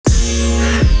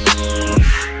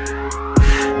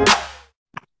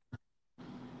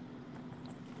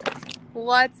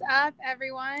What's up,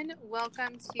 everyone?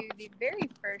 Welcome to the very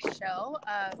first show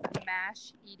of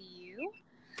MASH EDU.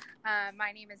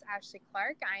 My name is Ashley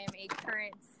Clark. I am a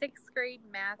current 6th grade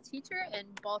math teacher in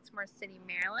Baltimore City,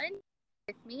 Maryland.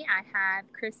 With me, I have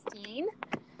Christine.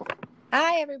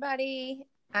 Hi, everybody.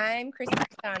 I'm Christine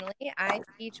Donnelly. I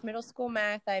teach middle school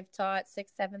math. I've taught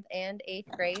 6th, 7th, and 8th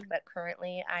grade, but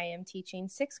currently I am teaching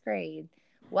 6th grade.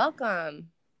 Welcome.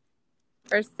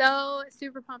 We're so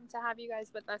super pumped to have you guys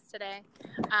with us today.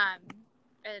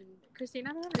 And Christine,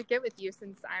 I'm going to get with you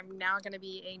since I'm now going to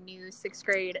be a new 6th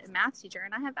grade math teacher,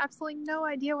 and I have absolutely no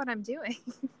idea what I'm doing.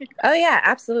 Oh, yeah,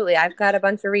 absolutely. I've got a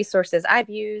bunch of resources I've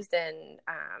used, and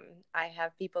I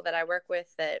have people that I work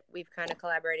with that we've kind of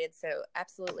collaborated. So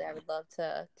absolutely, I would love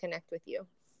to connect with you.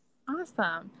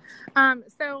 Awesome.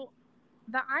 So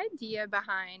the idea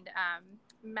behind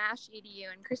MASH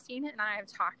EDU, and Christine and I have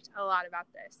talked a lot about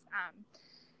this.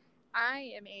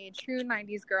 I am a true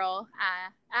 90s girl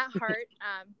at heart,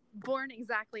 born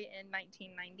exactly in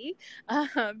 1990.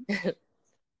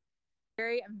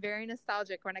 I'm very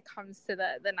nostalgic when it comes to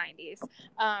the 90s.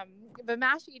 But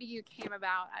MASH EDU came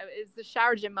about. It was the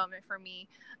shower gym moment for me.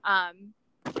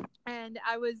 And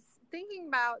I was thinking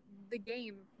about the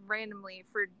game randomly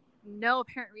for no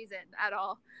apparent reason at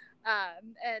all.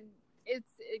 And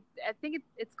I think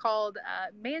it's called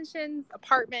Mansions,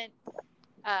 Apartment,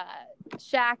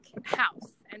 Shack,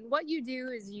 House. And what you do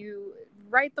is you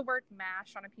write the word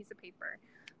MASH on a piece of paper.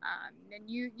 And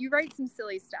you write some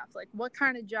silly stuff, like what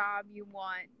kind of job you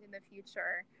want in the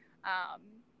future,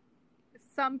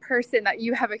 some person that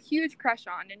you have a huge crush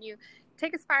on, and you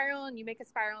take a spiral and you make a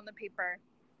spiral on the paper.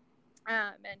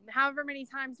 And however many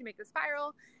times you make the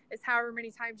spiral is however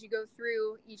many times you go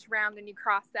through each round and you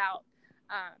cross out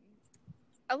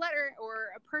a letter or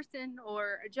a person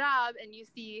or a job, and you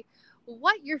see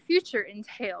what your future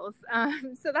entails.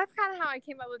 So that's kind of how I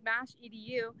came up with MASH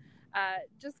EDU,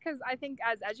 just because I think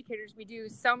as educators we do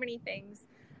so many things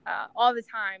all the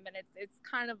time, and it's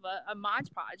kind of a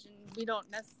modge podge, and we don't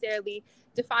necessarily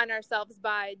define ourselves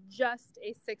by just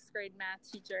a 6th grade math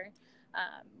teacher.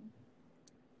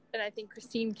 And I think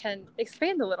Christine can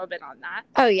expand a little bit on that.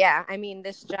 Oh, yeah. I mean,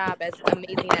 this job, as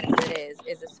amazing as it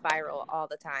is a spiral all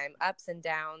the time, ups and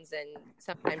downs, and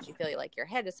sometimes you feel like your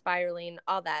head is spiraling,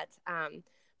 all that.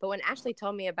 But when Ashley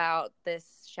told me about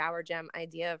this shower gem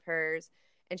idea of hers,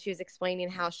 and she was explaining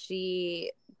how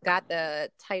she got the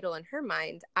title in her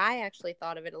mind, I actually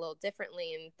thought of it a little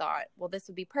differently and thought, well, this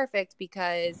would be perfect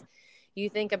because you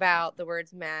think about the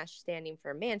words MASH standing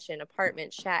for mansion,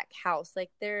 apartment, shack, house. Like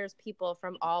there's people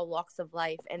from all walks of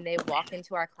life, and they walk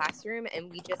into our classroom, and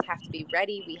we just have to be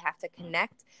ready. We have to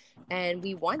connect, and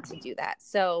we want to do that.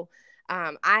 So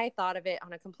I thought of it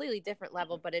on a completely different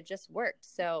level, but it just worked.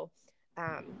 So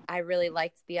I really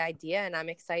liked the idea, and I'm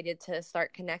excited to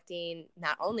start connecting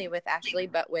not only with Ashley,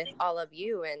 but with all of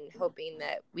you, and hoping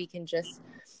that we can just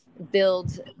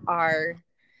build our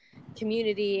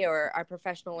community or our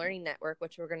professional learning network,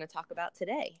 which we're going to talk about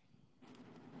today.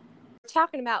 We're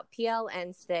talking about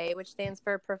PLN today, which stands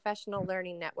for Professional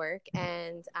Learning Network.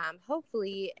 And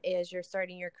hopefully, as you're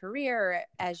starting your career, or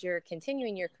as you're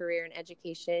continuing your career in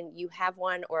education, you have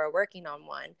one or are working on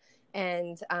one.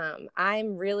 And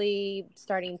I'm really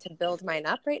starting to build mine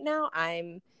up right now.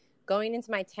 I'm going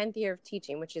into my 10th year of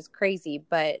teaching, which is crazy,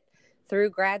 but through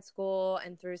grad school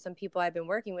and through some people I've been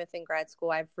working with in grad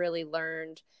school, I've really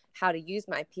learned how to use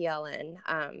my PLN.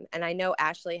 And I know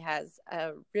Ashley has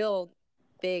a real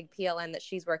big PLN that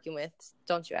she's working with.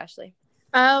 Don't you, Ashley?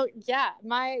 Oh, yeah.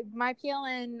 My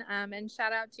PLN, and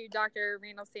shout out to Dr.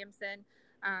 Randall Sampson.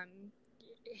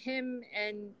 Him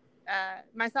and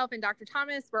myself and Dr.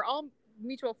 Thomas were all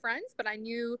mutual friends, but I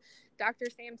knew Dr.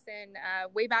 Sampson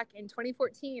way back in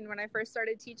 2014 when I first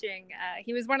started teaching.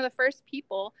 He was one of the first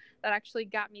people that actually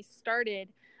got me started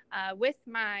with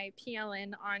my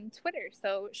PLN on Twitter.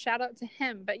 So shout out to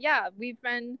him. But yeah, we've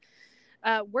been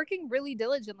working really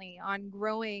diligently on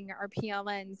growing our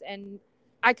PLNs. And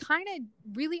I kind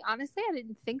of really, honestly, I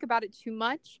didn't think about it too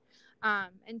much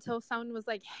until someone was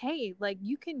like, hey, like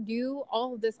you can do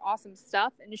all of this awesome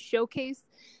stuff and showcase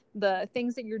the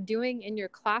things that you're doing in your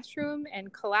classroom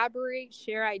and collaborate,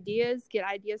 share ideas, get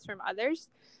ideas from others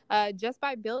just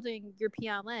by building your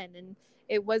PLN. And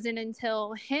it wasn't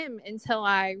until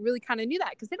I really kind of knew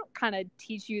that, because they don't kind of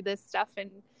teach you this stuff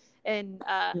in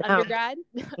undergrad.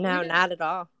 No, not at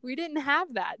all. We didn't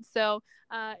have that. So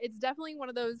it's definitely one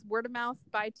of those word of mouth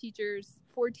by teachers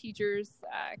for teachers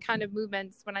kind of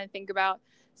movements when I think about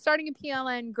starting a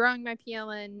PLN, growing my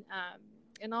PLN,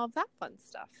 and all of that fun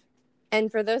stuff. And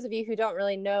for those of you who don't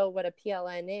really know what a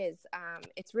PLN is,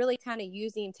 it's really kind of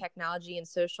using technology and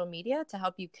social media to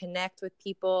help you connect with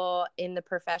people in the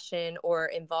profession or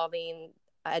involving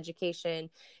education.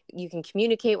 You can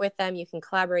communicate with them. You can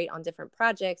collaborate on different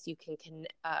projects. You can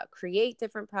create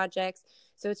different projects.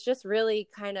 So it's just really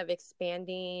kind of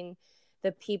expanding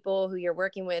the people who you're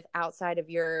working with outside of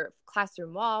your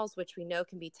classroom walls, which we know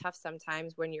can be tough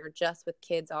sometimes when you're just with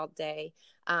kids all day,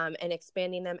 and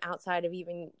expanding them outside of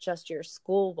even just your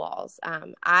school walls.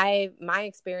 My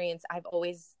experience, I've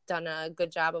always done a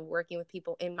good job of working with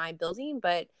people in my building,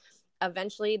 but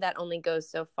eventually that only goes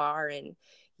so far, and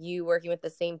you working with the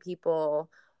same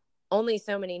people, only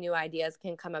so many new ideas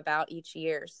can come about each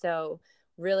year. So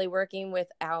really working with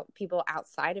people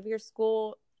outside of your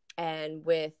school and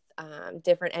with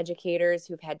different educators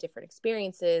who've had different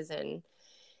experiences and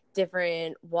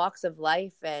different walks of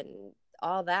life and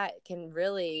all that can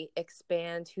really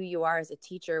expand who you are as a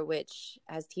teacher, which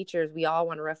as teachers, we all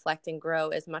want to reflect and grow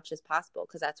as much as possible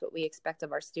because that's what we expect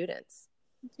of our students.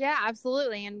 Yeah,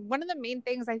 absolutely. And one of the main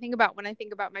things I think about when I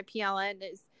think about my PLN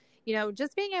is,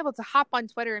 just being able to hop on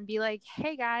Twitter and be like,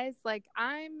 hey guys, like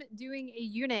I'm doing a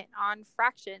unit on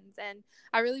fractions and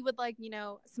I really would like,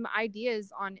 some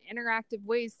ideas on interactive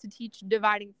ways to teach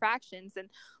dividing fractions. And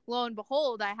lo and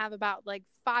behold, I have about like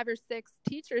 5 or 6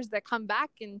 teachers that come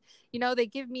back and, they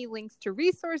give me links to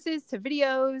resources, to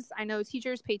videos. I know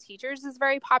Teachers Pay Teachers is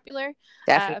very popular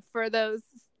for those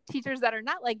teachers that are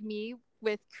not like me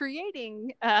with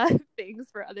creating things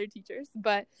for other teachers,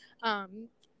 but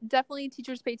definitely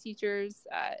Teachers Pay Teachers.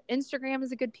 Instagram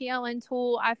is a good PLN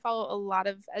tool. I follow a lot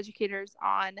of educators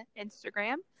on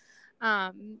Instagram.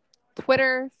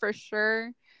 Twitter for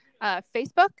sure.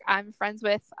 Facebook, I'm friends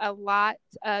with a lot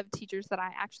of teachers that I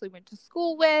actually went to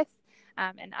school with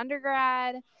in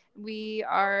undergrad. We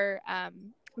are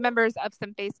members of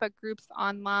some Facebook groups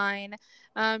online,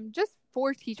 just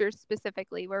for teachers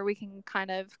specifically, where we can kind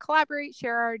of collaborate,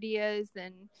 share our ideas,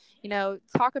 and,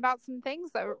 talk about some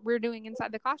things that we're doing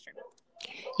inside the classroom.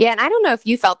 Yeah, and I don't know if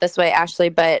you felt this way, Ashley,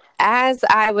 but as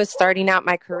I was starting out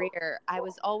my career, I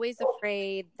was always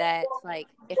afraid that, like,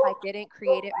 if I didn't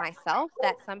create it myself,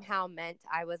 that somehow meant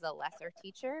I was a lesser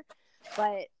teacher.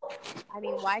 But, I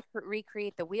mean, why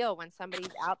recreate the wheel when somebody's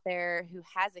out there who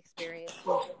has experience,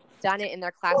 who's done it in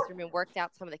their classroom and worked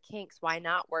out some of the kinks? Why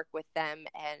not work with them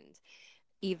and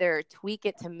either tweak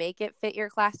it to make it fit your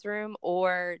classroom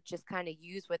or just kind of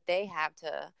use what they have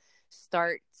to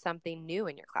start something new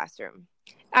in your classroom?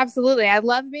 Absolutely. I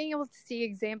love being able to see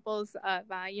examples of,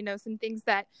 some things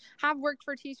that have worked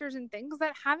for teachers and things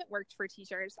that haven't worked for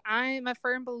teachers. I'm a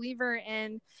firm believer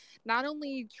in not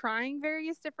only trying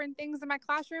various different things in my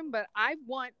classroom, but I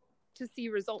want to see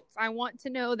results. I want to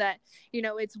know that,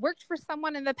 it's worked for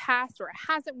someone in the past or it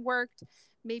hasn't worked.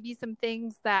 Maybe some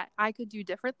things that I could do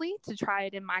differently to try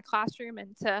it in my classroom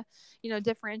and to,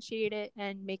 differentiate it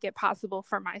and make it possible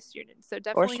for my students. So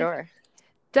definitely. For sure.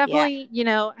 Definitely,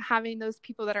 having those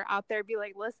people that are out there be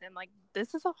like, listen, like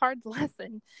this is a hard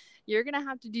lesson. You're going to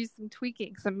have to do some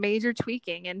tweaking, some major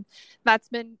tweaking. And that's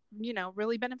been,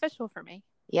 really beneficial for me.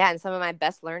 Yeah. And some of my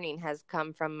best learning has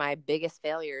come from my biggest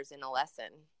failures in a lesson.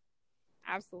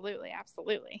 Absolutely.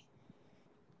 Absolutely.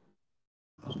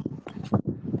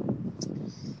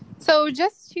 So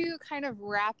just to kind of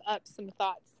wrap up some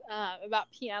thoughts about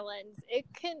PLNs, it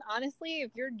can honestly,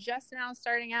 if you're just now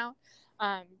starting out,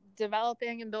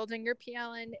 developing and building your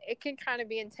PLN, it can kind of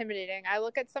be intimidating. I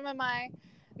look at some of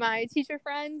my teacher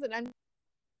friends and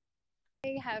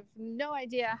I have no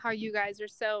idea how you guys are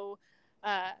so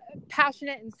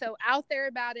passionate and so out there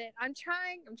about it. I'm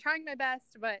trying my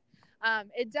best, but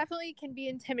it definitely can be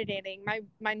intimidating.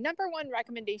 My number one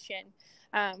recommendation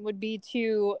would be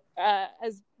to,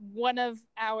 as one of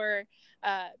our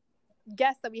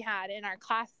guests that we had in our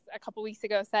class a couple weeks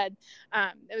ago said,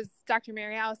 it was Dr.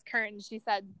 Mary Alice Curtin. She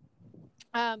said,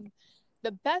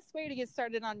 the best way to get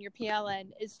started on your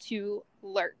PLN is to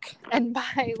lurk. And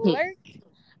by lurk,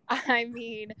 I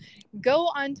mean, go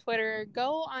on Twitter,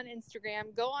 go on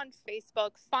Instagram, go on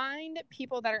Facebook, find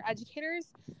people that are educators,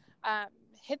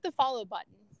 hit the follow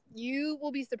button. You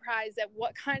will be surprised at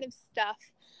what kind of stuff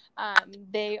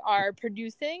they are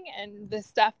producing and the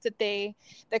stuff that the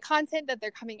content that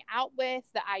they're coming out with,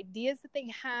 the ideas that they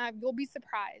have. You'll be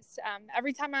surprised.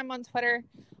 Every time I'm on Twitter,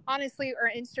 honestly, or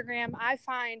Instagram, I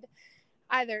find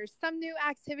either some new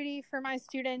activity for my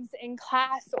students in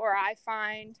class, or I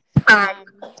find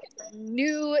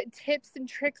new tips and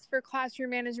tricks for classroom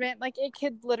management. Like it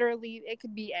could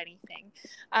be anything.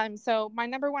 So my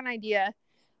number one idea,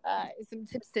 some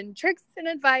tips and tricks and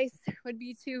advice would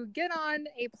be to get on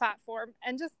a platform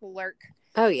and just lurk.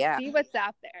 Oh yeah. See what's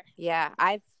out there. Yeah.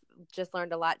 I've just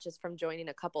learned a lot just from joining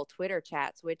a couple Twitter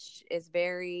chats, which is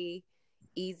very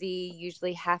easy,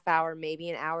 usually half hour, maybe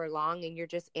an hour long, and you're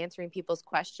just answering people's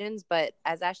questions. But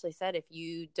as Ashley said, if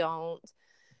you don't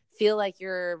feel like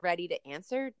you're ready to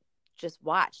answer, just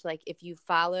watch. Like if you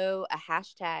follow a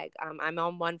hashtag, I'm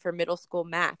on one for middle school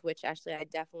math, which Ashley, I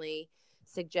definitely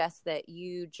suggest that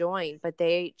you join, but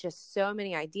they just so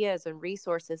many ideas and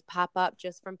resources pop up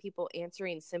just from people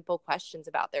answering simple questions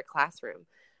about their classroom.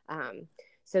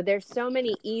 So there's so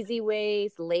many easy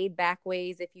ways, laid back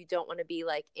ways, if you don't want to be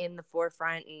like in the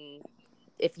forefront. And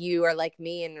if you are like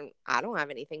me and I don't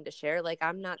have anything to share, like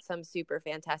I'm not some super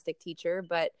fantastic teacher,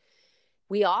 but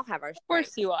we all have our strengths. Of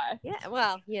course you are. Yeah,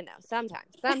 well, you know,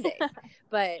 sometimes, some days.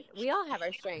 But we all have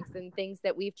our strengths and things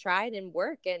that we've tried and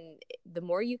work. And the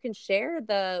more you can share,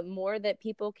 the more that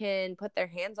people can put their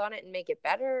hands on it and make it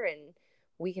better. And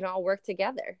we can all work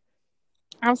together.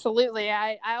 Absolutely.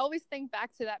 I always think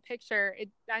back to that picture.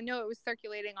 I know it was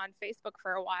circulating on Facebook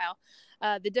for a while.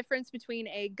 The difference between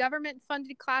a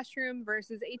government-funded classroom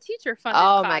versus a teacher-funded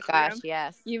classroom. Oh, my gosh,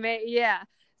 yes. Yeah.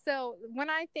 So when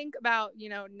I think about,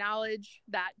 knowledge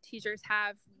that teachers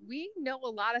have, we know a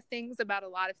lot of things about a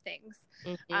lot of things.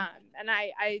 Mm-hmm. And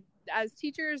I, as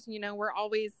teachers, we're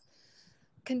always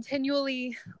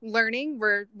continually learning.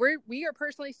 We are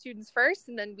personally students first,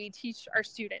 and then we teach our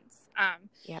students.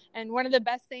 And one of the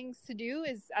best things to do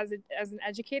is as an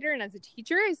educator and as a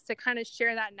teacher is to kind of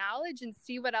share that knowledge and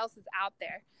see what else is out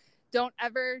there. Don't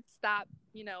ever stop,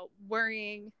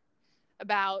 worrying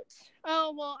about,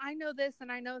 oh, well, I know this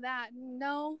and I know that.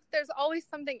 No, there's always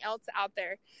something else out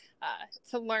there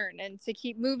to learn and to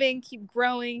keep moving, keep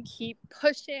growing, keep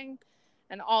pushing,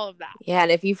 and all of that. Yeah,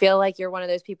 and if you feel like you're one of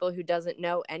those people who doesn't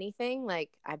know anything, like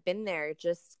I've been there,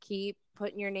 just keep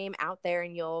putting your name out there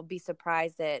and you'll be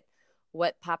surprised at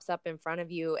what pops up in front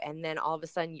of you. And then all of a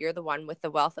sudden you're the one with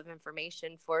the wealth of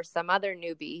information for some other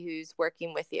newbie who's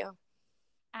working with you.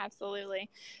 Absolutely.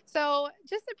 So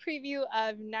just a preview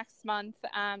of next month,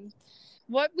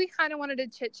 what we kind of wanted to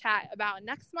chit chat about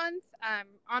next month.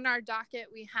 On our docket,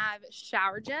 we have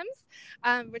shower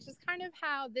gyms, which is kind of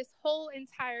how this whole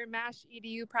entire MASH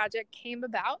EDU project came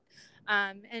about.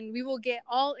 And we will get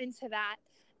all into that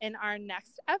in our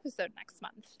next episode next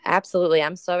month. Absolutely.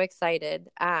 I'm so excited.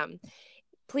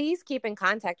 Please keep in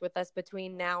contact with us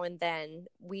between now and then.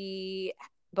 We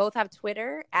both have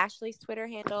Twitter. Ashley's Twitter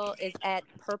handle is at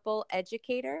Purple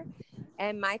Educator,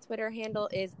 and my Twitter handle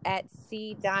is at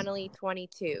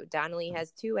CDonnelly22. Donnelly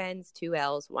has 2 N's, 2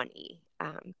 L's, 1 E.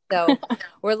 So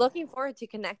we're looking forward to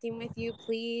connecting with you.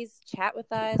 Please chat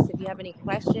with us. If you have any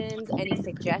questions, any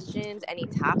suggestions, any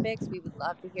topics, we would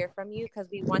love to hear from you because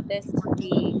we want this to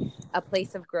be a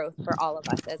place of growth for all of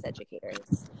us as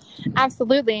educators.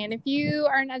 Absolutely. And if you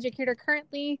are an educator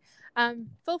currently,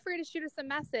 feel free to shoot us a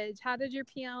message. How did your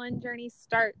PLN journey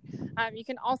start? You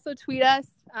can also tweet us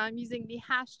using the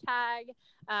hashtag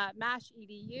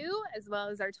MASHEDU, as well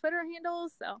as our Twitter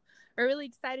handles. So we're really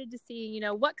excited to see,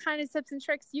 what kind of tips and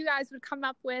tricks you guys would come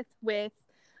up with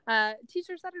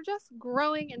teachers that are just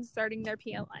growing and starting their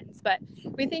PLNs. But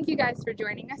we thank you guys for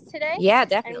joining us today. Yeah,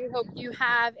 definitely. And we hope you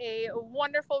have a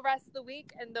wonderful rest of the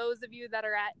week. And those of you that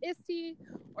are at ISTE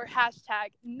or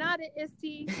hashtag not at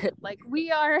ISTE, like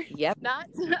we are, not,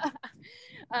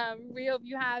 we hope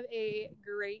you have a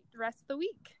great rest of the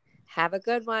week. Have a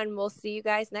good one. We'll see you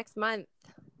guys next month.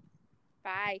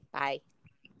 Bye. Bye.